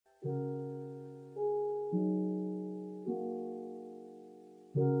Welcome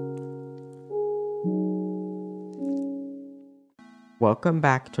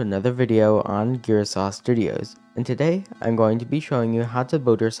back to another video on Gearsaw Studios, and today I'm going to be showing you how to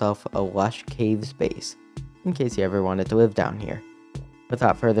build yourself a Lush Caves base, in case you ever wanted to live down here.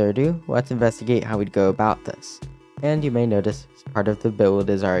 Without further ado, let's investigate how we'd go about this. And you may notice part of the build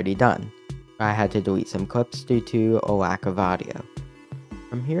is already done. I had to delete some clips due to a lack of audio.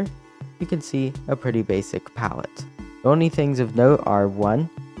 From here, you can see a pretty basic palette. The only things of note are 1.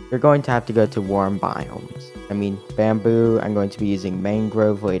 You're going to have to go to warm biomes. I mean bamboo, I'm going to be using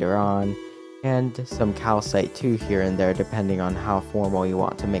mangrove later on, and some calcite too here and there depending on how formal you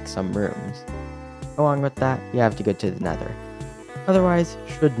want to make some rooms. Along with that, you have to go to the nether. Otherwise,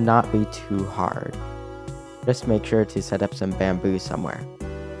 should not be too hard. Just make sure to set up some bamboo somewhere.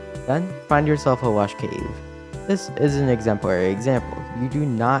 Then, find yourself a lush cave. This is an exemplary example. You do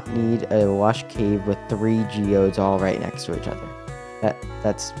not need a lush cave with 3 geodes all right next to each other.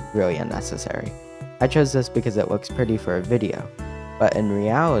 That's really unnecessary. I chose this because it looks pretty for a video, but in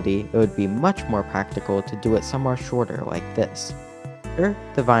reality, it would be much more practical to do it somewhere shorter like this. Sure,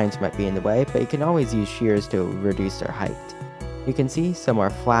 the vines might be in the way, but you can always use shears to reduce their height. You can see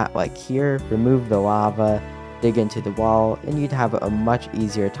somewhere flat like here, remove the lava, dig into the wall, and you'd have a much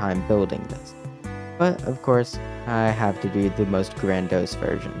easier time building this. But of course, I have to do the most grandiose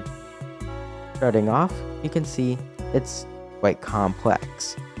version. Starting off, you can see it's quite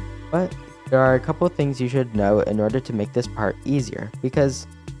complex, but there are a couple things you should know in order to make this part easier, because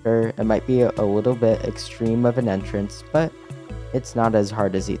sure, it might be a little bit extreme of an entrance, but it's not as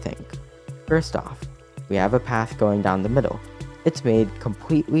hard as you think. First off, we have a path going down the middle. It's made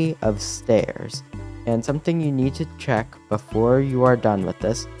completely of stairs, and something you need to check before you are done with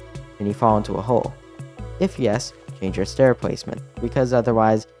this, can you fall into a hole? If yes, change your stair placement, because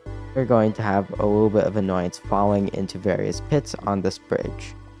otherwise you're going to have a little bit of annoyance falling into various pits on this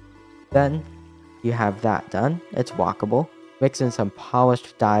bridge. Then, you have that done, it's walkable. Mix in some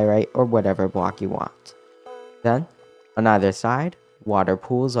polished diorite or whatever block you want. Then, on either side, water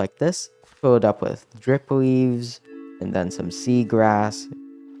pools like this, filled up with drip leaves, and then some seagrass,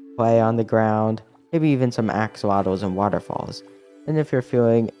 clay on the ground, maybe even some axolotls and waterfalls. And if you're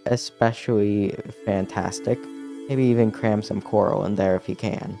feeling especially fantastic, maybe even cram some coral in there if you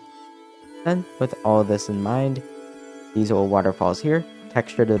can. Then, with all this in mind, these little waterfalls here,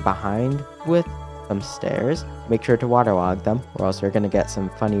 texture to the behind with some stairs. Make sure to waterlog them, or else you're going to get some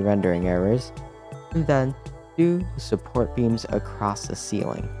funny rendering errors. And then, do support beams across the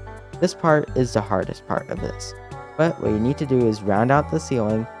ceiling. This part is the hardest part of this, but what you need to do is round out the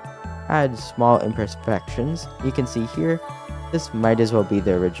ceiling, add small imperfections. You can see here, this might as well be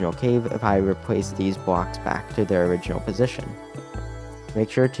the original cave if I replace these blocks back to their original position.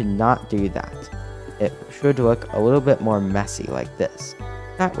 Make sure to not do that. It should look a little bit more messy like this.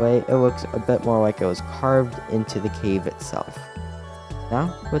 That way, it looks a bit more like it was carved into the cave itself.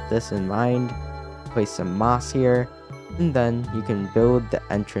 Now, with this in mind, place some moss here, and then you can build the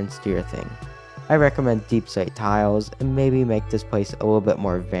entrance to your thing. I recommend deep slate tiles, and maybe make this place a little bit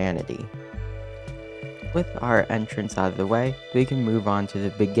more vanity. With our entrance out of the way, we can move on to the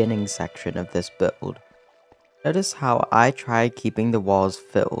beginning section of this build. Notice how I tried keeping the walls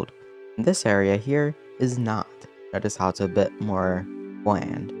filled. This area here is not. Notice how it's a bit more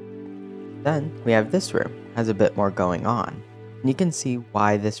bland. Then we have this room, has a bit more going on. And you can see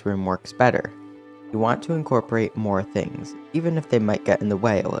why this room works better. You want to incorporate more things, even if they might get in the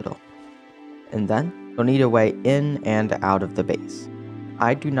way a little. And then you'll need a way in and out of the base.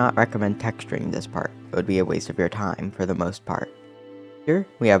 I do not recommend texturing this part. It would be a waste of your time for the most part. Here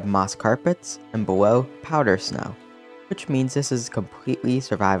we have moss carpets, and below powder snow, which means this is completely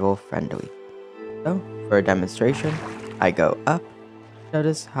survival friendly. So, for a demonstration, I go up.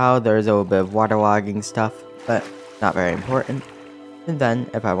 Notice how there's a little bit of waterlogging stuff, but not very important. And then,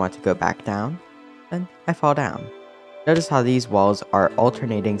 if I want to go back down, then I fall down. Notice how these walls are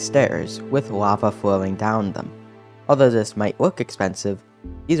alternating stairs with lava flowing down them. Although this might look expensive,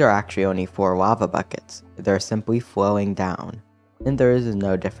 these are actually only 4 lava buckets. They're simply flowing down, and there is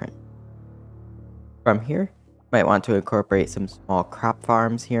no different. From here, you might want to incorporate some small crop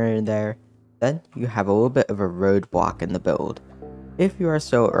farms here and there. Then you have a little bit of a roadblock in the build. If you are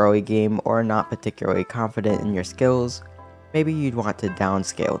still early game or not particularly confident in your skills, maybe you'd want to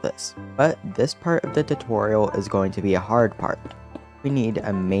downscale this. But this part of the tutorial is going to be a hard part. We need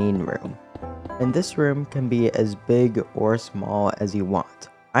a main room. And this room can be as big or small as you want.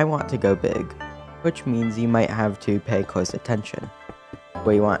 I want to go big, which means you might have to pay close attention.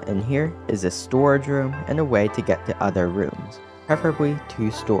 What you want in here is a storage room and a way to get to other rooms, preferably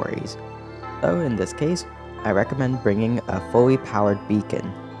 2 stories. So in this case, I recommend bringing a fully powered beacon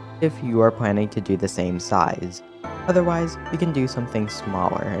if you are planning to do the same size. Otherwise, you can do something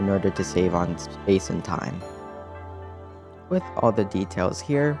smaller in order to save on space and time. With all the details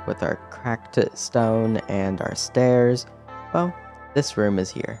here, with our cracked stone and our stairs, well, this room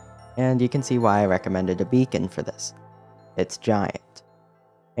is here, and you can see why I recommended a beacon for this. It's giant.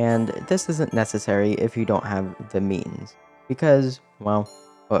 And this isn't necessary if you don't have the means, because, well,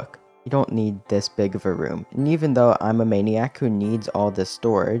 look, you don't need this big of a room. And even though I'm a maniac who needs all this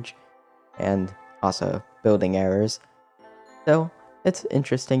storage, and also building errors, still, it's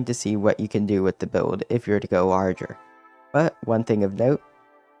interesting to see what you can do with the build if you're to go larger. But one thing of note,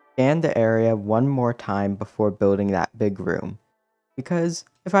 scan the area one more time before building that big room. Because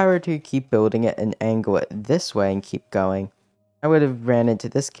if I were to keep building it and angle it this way and keep going, I would have ran into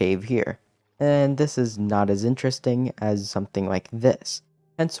this cave here. And this is not as interesting as something like this,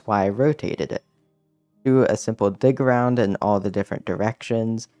 hence why I rotated it. Do a simple dig around in all the different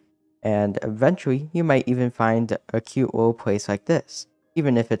directions, and eventually you might even find a cute little place like this.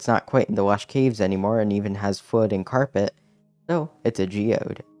 Even if it's not quite in the Lush Caves anymore and even has floating carpet, still, it's a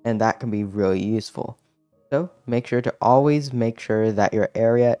geode, and that can be really useful. So, make sure to always make sure that your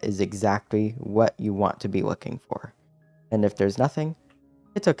area is exactly what you want to be looking for. And if there's nothing,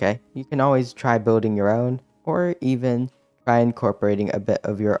 it's okay. You can always try building your own, or even try incorporating a bit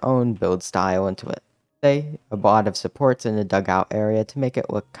of your own build style into it. Say, a lot of supports in a dugout area to make it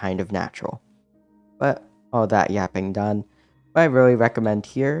look kind of natural. But all that yapping done, what I really recommend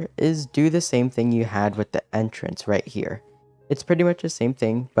here is do the same thing you had with the entrance right here. It's pretty much the same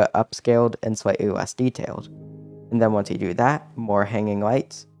thing, but upscaled and slightly less detailed. And then once you do that, more hanging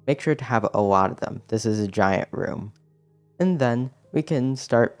lights, make sure to have a lot of them. This is a giant room. And then we can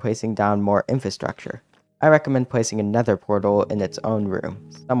start placing down more infrastructure. I recommend placing another portal in its own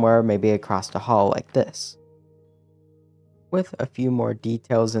room, somewhere maybe across the hall like this. With a few more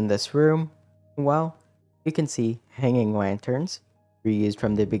details in this room, well, you can see hanging lanterns, reused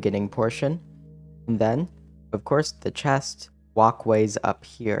from the beginning portion, and then, of course, the chest, walkways up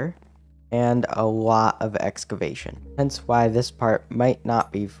here, and a lot of excavation, hence why this part might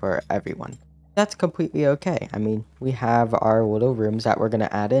not be for everyone. That's completely okay. I mean, we have our little rooms that we're going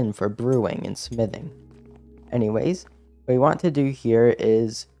to add in for brewing and smithing. Anyways, what we want to do here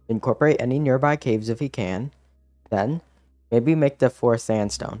is incorporate any nearby caves if you can, then maybe make the floor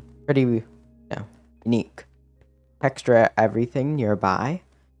sandstone. Pretty, unique. Texture everything nearby.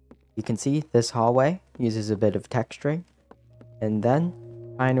 You can see this hallway uses a bit of texturing. And then,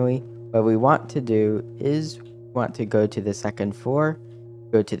 finally, what we want to do is want to go to the second floor,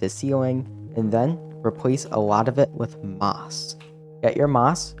 go to the ceiling, and then replace a lot of it with moss. Get your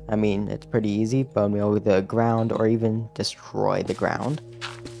moss. I mean, it's pretty easy. Bone meal the ground or even destroy the ground.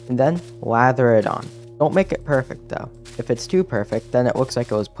 And then lather it on. Don't make it perfect though. If it's too perfect, then it looks like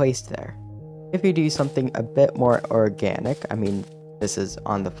it was placed there. If you do something a bit more organic, I mean, this is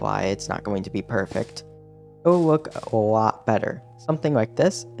on the fly, it's not going to be perfect, it'll look a lot better. Something like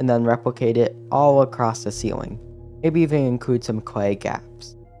this, and then replicate it all across the ceiling. Maybe even include some clay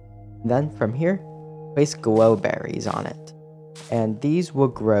gaps. And then from here, place glow berries on it. And these will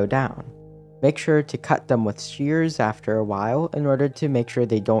grow down. Make sure to cut them with shears after a while in order to make sure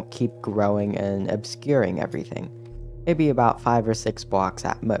they don't keep growing and obscuring everything. Maybe about 5 or 6 blocks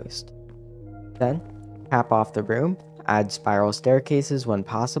at most. Then, cap off the room, add spiral staircases when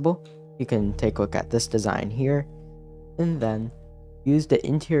possible. You can take a look at this design here. And then, use the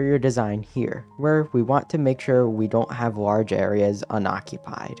interior design here, where we want to make sure we don't have large areas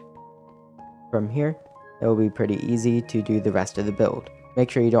unoccupied. From here, it will be pretty easy to do the rest of the build. Make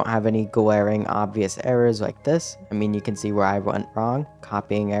sure you don't have any glaring obvious errors like this. I mean, you can see where I went wrong,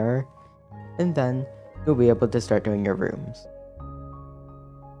 copying error. And then, you'll be able to start doing your rooms.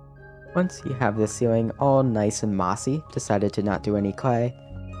 Once you have the ceiling all nice and mossy, decided to not do any clay,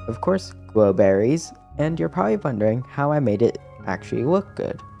 of course, glow berries, and you're probably wondering how I made it actually look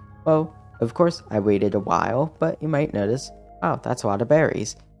good. Well, of course, I waited a while, but you might notice, oh, that's a lot of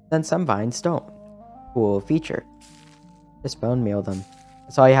berries. Then some vines don't. Cool feature. Just bone meal them.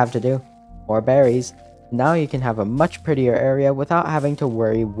 That's all you have to do. More berries. Now you can have a much prettier area without having to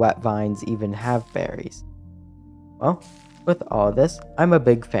worry what vines even have berries. Well, with all this, I'm a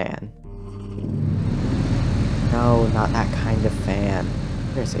big fan. No, not that kind of fan.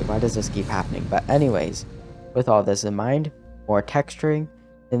 Seriously, why does this keep happening? But anyways, with all this in mind, more texturing,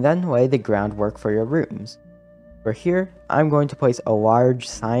 and then lay the groundwork for your rooms. For here, I'm going to place a large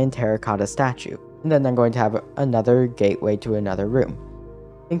cyan terracotta statue, and then I'm going to have another gateway to another room.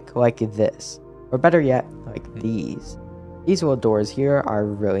 Think like this, or better yet, like these. These little doors here are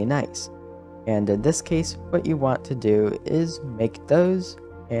really nice. And in this case, what you want to do is make those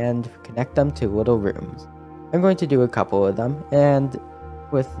and connect them to little rooms. I'm going to do a couple of them, and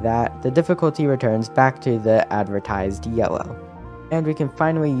with that, the difficulty returns back to the advertised yellow. And we can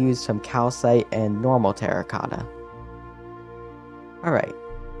finally use some calcite and normal terracotta. Alright,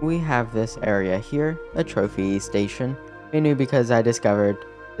 we have this area here, a trophy station, mainly because I discovered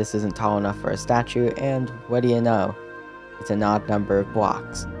this isn't tall enough for a statue, and what do you know? It's an odd number of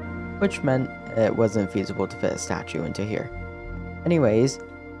blocks, which meant it wasn't feasible to fit a statue into here. Anyways,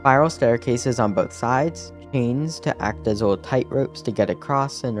 spiral staircases on both sides, chains to act as little tight ropes to get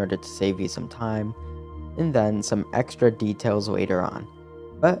across in order to save you some time, and then some extra details later on.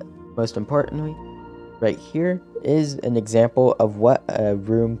 But most importantly, right here is an example of what a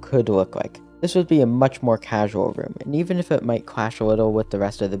room could look like. This would be a much more casual room, and even if it might clash a little with the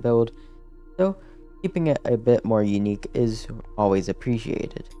rest of the build, still, keeping it a bit more unique is always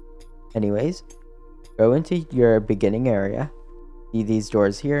appreciated. Anyways, go into your beginning area, see these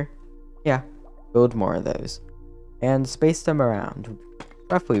doors here? Yeah, build more of those, and space them around,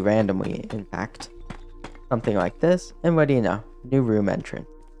 roughly randomly in fact. Something like this, and what do you know? New room entrance.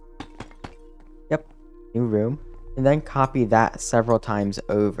 Yep, new room, and then copy that several times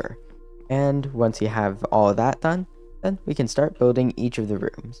over. And once you have all of that done, then we can start building each of the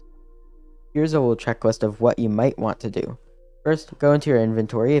rooms. Here's a little checklist of what you might want to do. First, go into your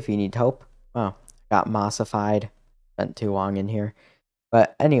inventory if you need help. Oh, got mossified. Spent too long in here.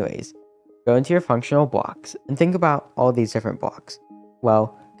 But anyways, go into your functional blocks and think about all these different blocks.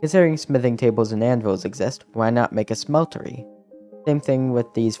 Well, considering smithing tables and anvils exist, why not make a smeltery? Same thing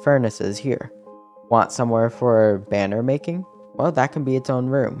with these furnaces here. Want somewhere for banner making? Well, that can be its own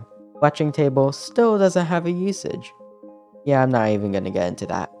room. Fletching table still doesn't have a usage. Yeah, I'm not even going to get into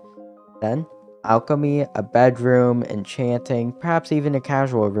that. Then, alchemy, a bedroom, enchanting, perhaps even a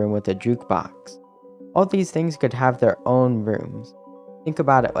casual room with a jukebox. All these things could have their own rooms. Think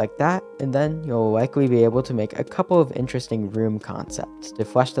about it like that, and then you'll likely be able to make a couple of interesting room concepts to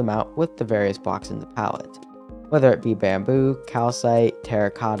flesh them out with the various blocks in the palette, whether it be bamboo, calcite,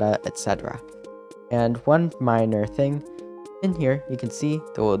 terracotta, etc. And one minor thing, in here you can see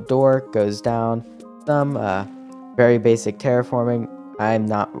the little door goes down, some very basic terraforming. I'm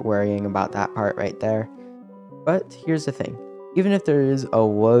not worrying about that part right there. But here's the thing, even if there is a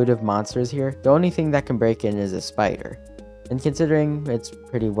load of monsters here, the only thing that can break in is a spider. And considering it's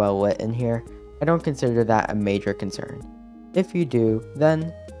pretty well lit in here, I don't consider that a major concern. If you do,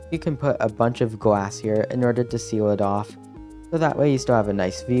 then you can put a bunch of glass here in order to seal it off, so that way you still have a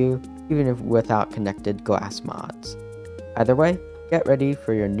nice view, even if without connected glass mods. Either way, get ready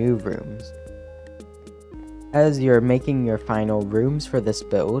for your new rooms. As you're making your final rooms for this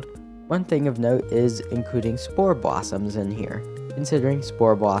build, one thing of note is including spore blossoms in here, considering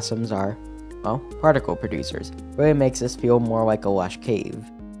spore blossoms are, well, particle producers, really makes this feel more like a lush cave.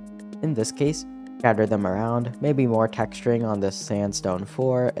 In this case, scatter them around, maybe more texturing on the sandstone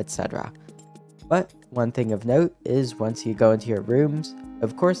floor, etc. But one thing of note is once you go into your rooms,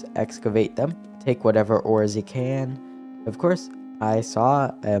 of course excavate them, take whatever ores you can. Of course, I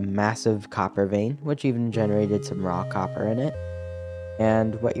saw a massive copper vein, which even generated some raw copper in it.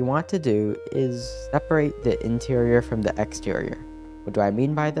 And what you want to do is separate the interior from the exterior. What do I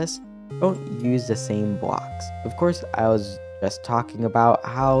mean by this? Don't use the same blocks. Of course, I was just talking about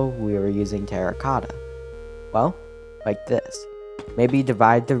how we were using terracotta. Well, like this. Maybe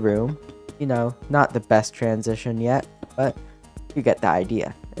divide the room. You know, not the best transition yet, but you get the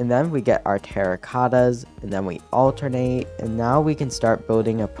idea. And then we get our terracottas, and then we alternate, and now we can start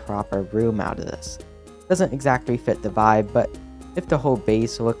building a proper room out of this. Doesn't exactly fit the vibe, but if the whole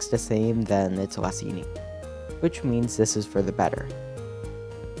base looks the same, then it's less unique. Which means this is for the better.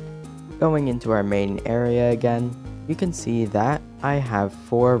 Going into our main area again, you can see that I have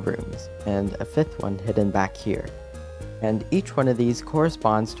 4 rooms, and a 5th one hidden back here. And each one of these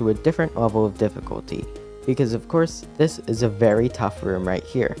corresponds to a different level of difficulty, because of course, this is a very tough room right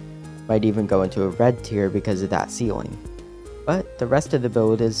here. Might even go into a red tier because of that ceiling. But the rest of the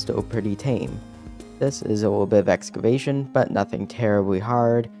build is still pretty tame. This is a little bit of excavation, but nothing terribly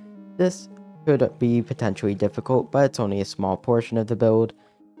hard. This could be potentially difficult, but it's only a small portion of the build.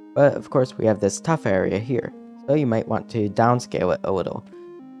 But of course, we have this tough area here, so you might want to downscale it a little.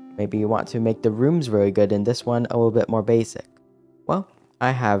 Maybe you want to make the rooms really good and this one a little bit more basic. Well, I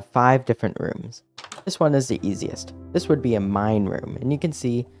have 5 different rooms. This one is the easiest. This would be a mine room, and you can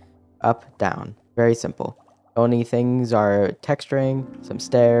see up, down. Very simple. Only things are texturing, some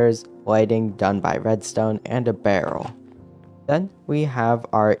stairs, lighting done by redstone, and a barrel. Then we have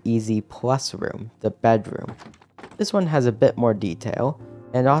our easy plus room, the bedroom. This one has a bit more detail,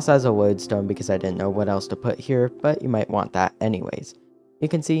 and also has a lodestone because I didn't know what else to put here, but you might want that anyways. You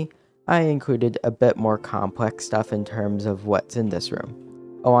can see I included a bit more complex stuff in terms of what's in this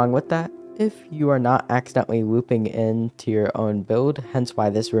room. Along with that, if you are not accidentally looping into your own build, hence why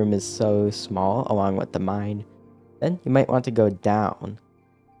this room is so small along with the mine, then you might want to go down.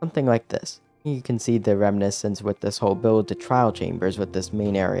 Something like this. You can see the reminiscence with this whole build to trial chambers with this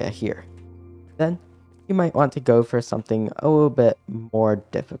main area here. Then, you might want to go for something a little bit more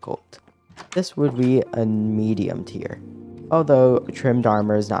difficult. This would be a medium tier. Although trimmed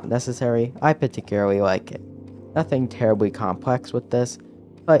armor is not necessary, I particularly like it. Nothing terribly complex with this,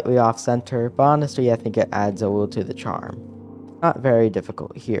 slightly off center, but honestly I think it adds a little to the charm. Not very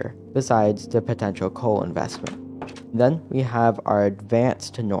difficult here, besides the potential coal investment. Then we have our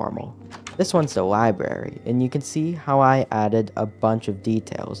advanced to normal. This one's the library, and you can see how I added a bunch of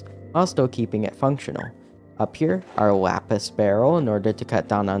details, while still keeping it functional. Up here, our lapis barrel in order to cut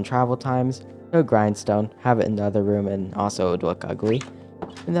down on travel times, no grindstone, have it in the other room and also it would look ugly.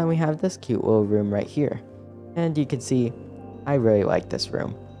 And then we have this cute little room right here. And you can see, I really like this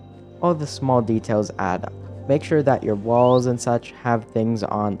room. All the small details add up. Make sure that your walls and such have things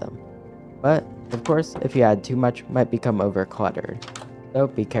on them. But, of course, if you add too much, it might become overcluttered. So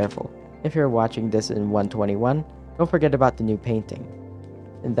be careful. If you're watching this in 121, don't forget about the new painting.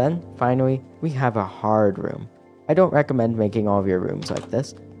 And then, finally, we have a hard room. I don't recommend making all of your rooms like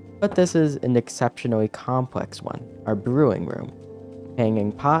this, but this is an exceptionally complex one, our brewing room.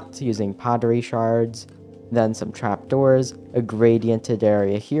 Hanging pots using pottery shards, then some trapdoors, a gradiented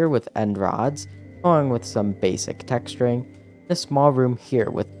area here with end rods, along with some basic texturing, a small room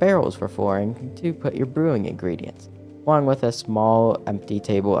here with barrels for flooring to put your brewing ingredients, along with a small empty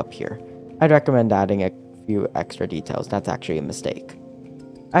table up here. I'd recommend adding a few extra details, that's actually a mistake.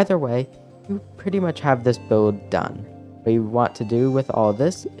 Either way, you pretty much have this build done. What you want to do with all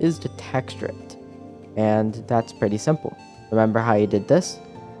this is to texture it. And that's pretty simple. Remember how you did this?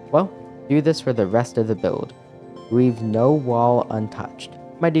 Well, do this for the rest of the build. Leave no wall untouched.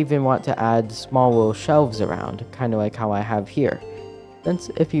 Might even want to add small little shelves around, kind of like how I have here. Since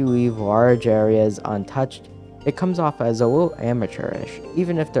if you leave large areas untouched, it comes off as a little amateurish,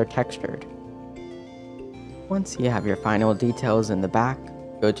 even if they're textured. Once you have your final details in the back,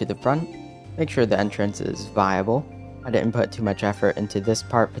 go to the front, make sure the entrance is viable. I didn't put too much effort into this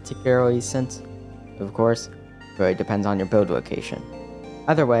part particularly since, of course, it really depends on your build location.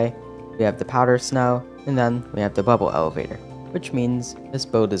 Either way, we have the powder snow, and then we have the bubble elevator, which means this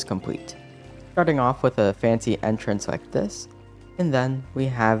build is complete. Starting off with a fancy entrance like this, and then we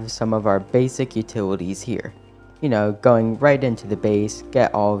have some of our basic utilities here. You know, going right into the base,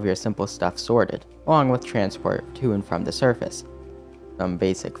 get all of your simple stuff sorted, along with transport to and from the surface. Some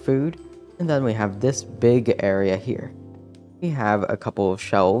basic food, and then we have this big area here. We have a couple of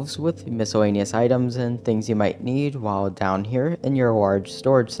shelves with miscellaneous items and things you might need while down here in your large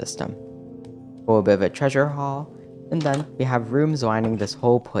storage system. A little bit of a treasure haul, and then we have rooms lining this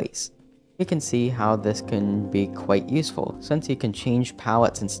whole place. You can see how this can be quite useful since you can change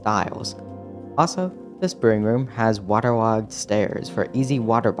palettes and styles. Also, this brewing room has waterlogged stairs for easy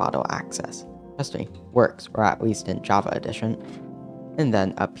water bottle access. Trust me, works, or at least in Java Edition. And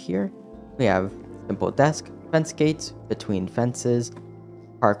then up here, we have simple desk, fence gates between fences,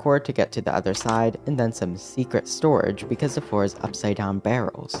 parkour to get to the other side, and then some secret storage because the floor is upside down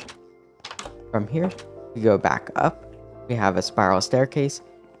barrels. From here, we go back up, we have a spiral staircase,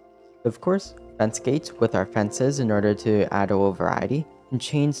 of course, fence gates with our fences in order to add a little variety, and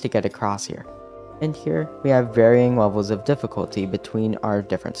chains to get across here. And here, we have varying levels of difficulty between our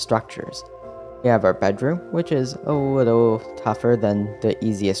different structures. We have our bedroom, which is a little tougher than the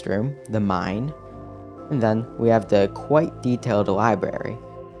easiest room, the mine. And then we have the quite detailed library,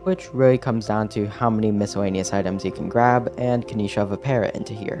 which really comes down to how many miscellaneous items you can grab and can you shove a parrot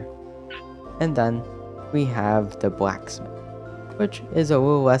into here. And then we have the blacksmith, which is a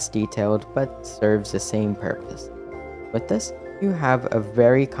little less detailed but serves the same purpose. With this, you have a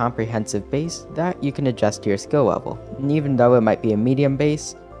very comprehensive base that you can adjust to your skill level, and even though it might be a medium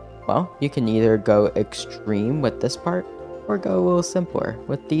base, well, you can either go extreme with this part, or go a little simpler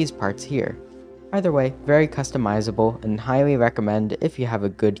with these parts here. Either way, very customizable and highly recommend if you have a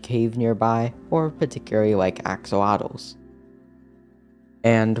good cave nearby, or particularly like axolotls.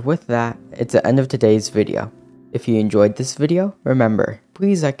 And with that, it's the end of today's video. If you enjoyed this video, remember,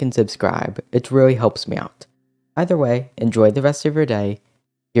 please like and subscribe, it really helps me out. Either way, enjoy the rest of your day.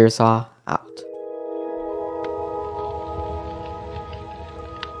 Gearsaw out.